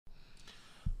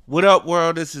What up,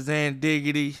 world? This is Ann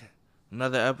Diggity.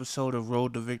 Another episode of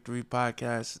Road to Victory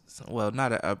podcast. Well,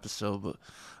 not an episode, but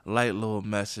a light little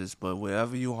message. But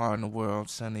wherever you are in the world, I'm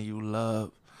sending you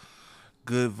love,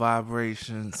 good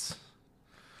vibrations.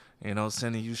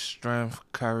 Sending you strength,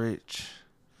 courage,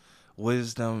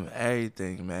 wisdom,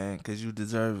 everything, man, because you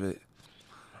deserve it.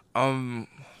 Um,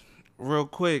 Real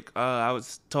quick, I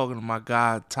was talking to my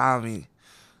guy Tommy.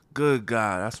 Good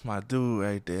guy, that's my dude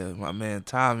right there, my man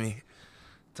Tommy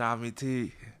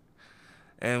T.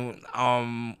 And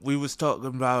we was talking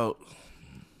about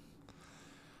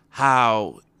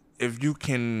how if you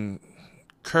can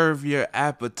curb your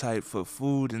appetite for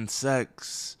food and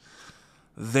sex,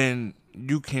 then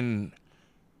you can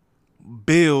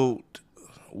build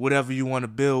whatever you want to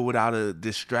build without a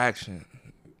distraction.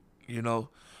 You know,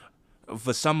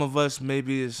 for some of us,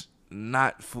 maybe it's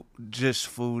not just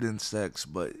food and sex,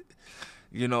 but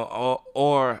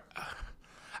or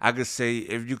I could say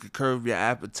if you could curb your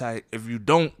appetite, if you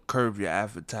don't curb your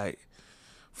appetite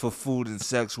for food and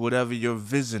sex, whatever your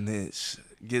vision is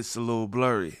gets a little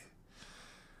blurry.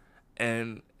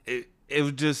 And it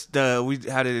was just we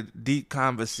had a deep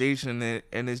conversation,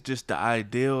 and it's just the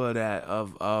ideal of that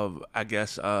of I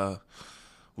guess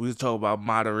we was talking about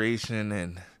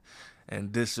moderation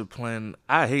and discipline.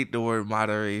 I hate the word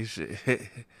moderation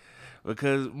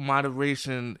because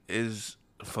moderation is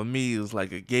for me is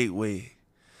like a gateway.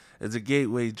 It's a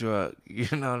gateway drug. You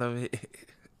know what I mean?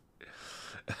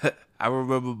 I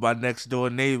remember my next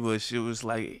door neighbor. She was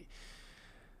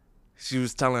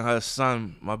telling her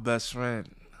son, my best friend,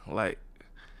 like,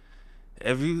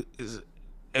 if you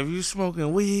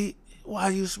smoking weed, why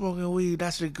are you smoking weed?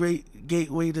 That's a great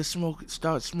gateway to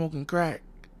start smoking crack.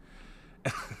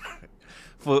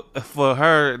 For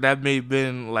her, that may have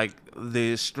been like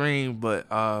the extreme, but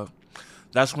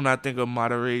that's when I think of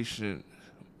moderation.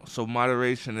 So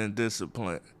moderation and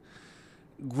discipline.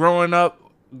 Growing up,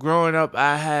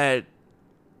 I had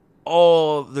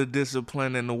all the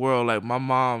discipline in the world. Like my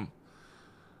mom,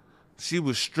 she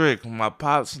was strict. My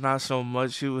pops, not so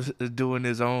much. He was doing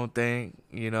his own thing.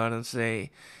 You know what I'm saying?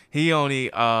 He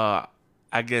only, I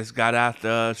guess, got after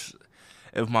us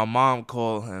if my mom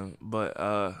called him.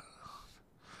 But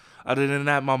other than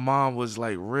that, my mom was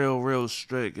like real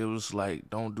strict. It was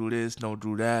like, don't do this, don't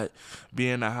do that. Be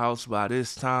in the house by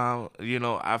this time.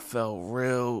 I felt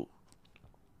real,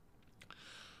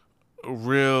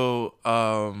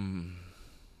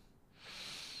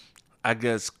 I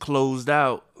guess, closed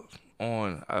out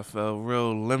on. I felt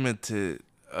real limited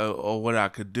or what I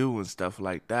could do and stuff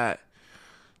like that.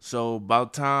 So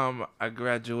about time I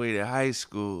graduated high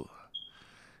school,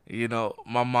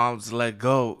 my mom's let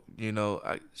go.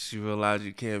 She realized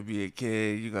you can't be a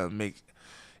kid. You gotta make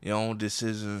your own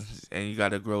decisions, and you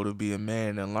gotta grow to be a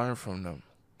man and learn from them.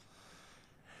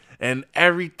 And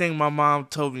everything my mom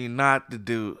told me not to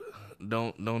do,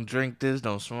 don't drink this,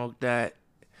 don't smoke that,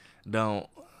 don't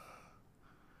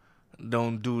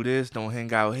don't do this, don't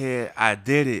hang out here. I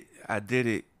did it. I did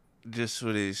it just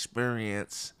for the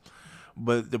experience.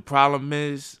 But the problem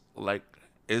is, like,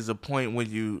 is a point when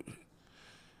you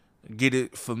get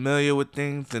it familiar with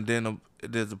things, and then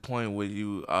there's a point where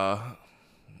you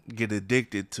get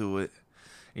addicted to it.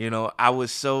 I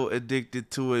was so addicted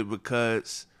to it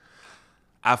because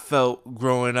I felt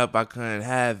growing up I couldn't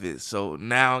have it. So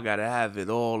now I gotta have it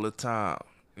all the time.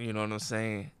 You know what I'm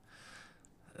saying?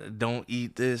 Don't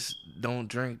eat this, don't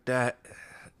drink that,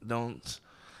 don't.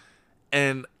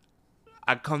 And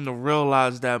I come to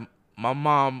realize that my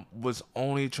mom was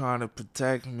only trying to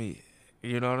protect me.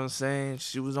 You know what I'm saying?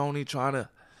 She was only trying to,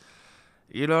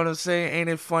 you know what I'm saying? Ain't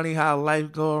it funny how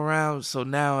life go around? So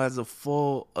now as a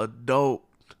full adult,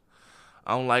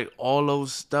 I'm like all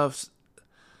those stuff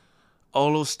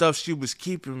she was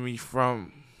keeping me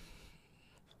from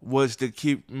was to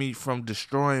keep me from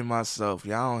destroying myself.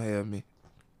 Y'all don't hear me.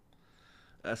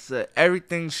 I said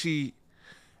everything she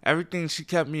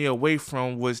kept me away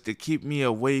from was to keep me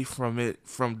away from it,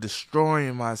 from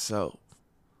destroying myself.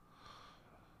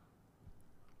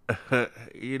 And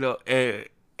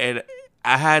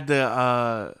I had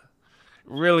to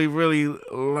really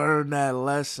learn that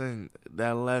lesson.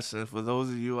 That lesson for those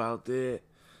of you out there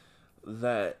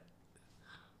that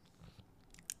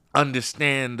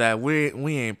understand that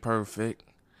we ain't perfect.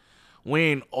 We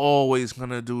ain't always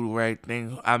gonna do the right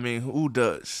thing. I mean, who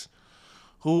does?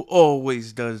 Who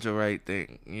always does the right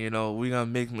thing? We gonna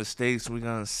make mistakes. We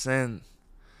gonna sin,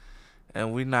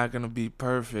 and we not gonna be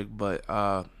perfect. But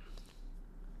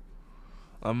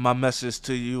my message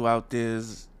to you out there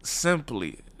is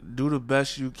simply do the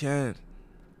best you can.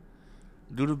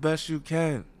 Do the best you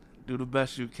can. Do the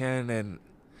best you can, and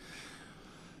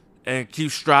and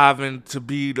keep striving to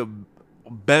be the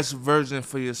best version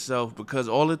for yourself, because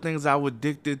all the things I was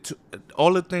addicted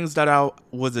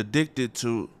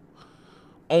to,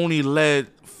 only led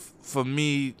for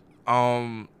me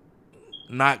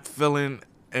not feeling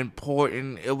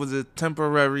important. It was a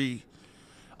temporary.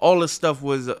 All the stuff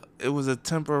was it was a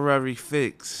temporary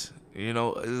fix. You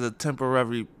know, it was a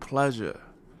temporary pleasure,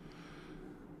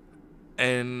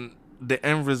 and the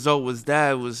end result was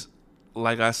that it was,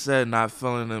 like I said, not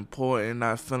feeling important,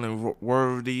 not feeling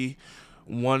worthy,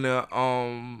 wanting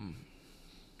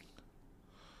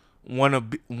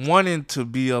to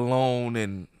be alone,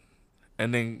 and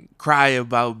then cry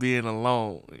about being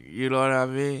alone. You know what I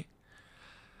mean?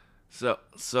 So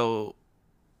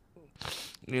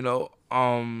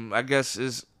I guess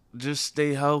it's just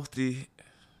stay healthy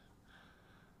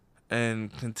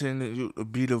and continue to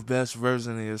be the best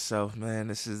version of yourself, man.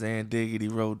 This is Ann Diggity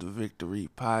Road to Victory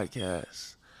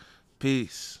podcast.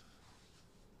 Peace.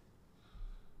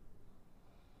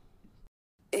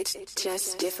 It's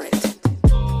just different.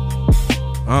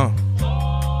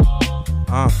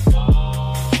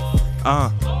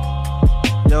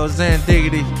 Yo, it's Ann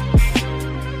Diggity.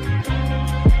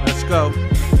 Let's go.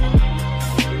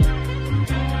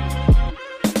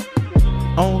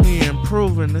 Only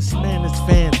improving, this man is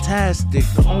fantastic.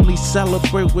 The only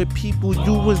celebrate with people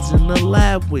you was in the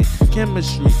lab with.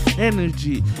 Chemistry,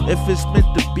 energy. If it's meant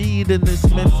to be, then it's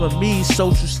meant for me.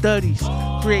 Social studies,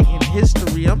 creating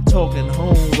history. I'm talking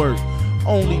homework.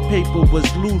 Only paper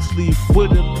was loose leaf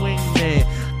with a wingman.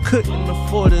 Couldn't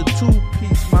afford a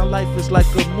two-piece. My life is like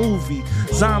a movie.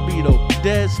 Zombie though,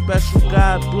 dead special.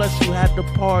 God bless you. Had to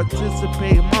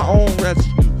participate in my own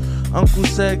rescue. Uncle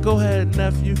said, go ahead,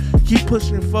 nephew, keep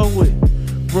pushing forward,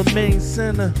 remain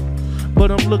center, but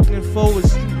I'm looking forward,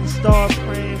 shooting star,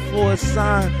 praying for a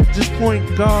sign, just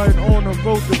point guard on the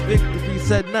road to victory,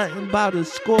 said nothing about a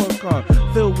scorecard,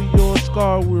 filled with your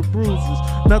scar with bruises,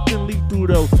 nothing lethal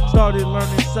though, started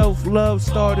learning self-love,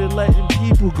 started letting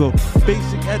people go,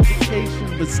 basic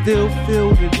education, but still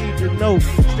feel the need to know,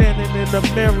 standing in the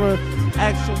mirror,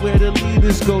 asking where the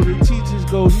leaders go, the teachers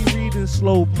go, he reading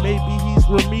slow, maybe he's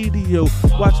remedial,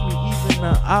 watch me even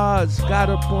the odds, got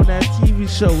up on that TV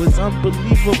show, it's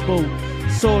unbelievable,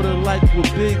 sorta like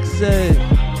what Big said,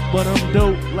 but I'm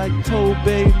dope like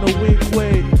Tobey, no wig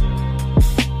way.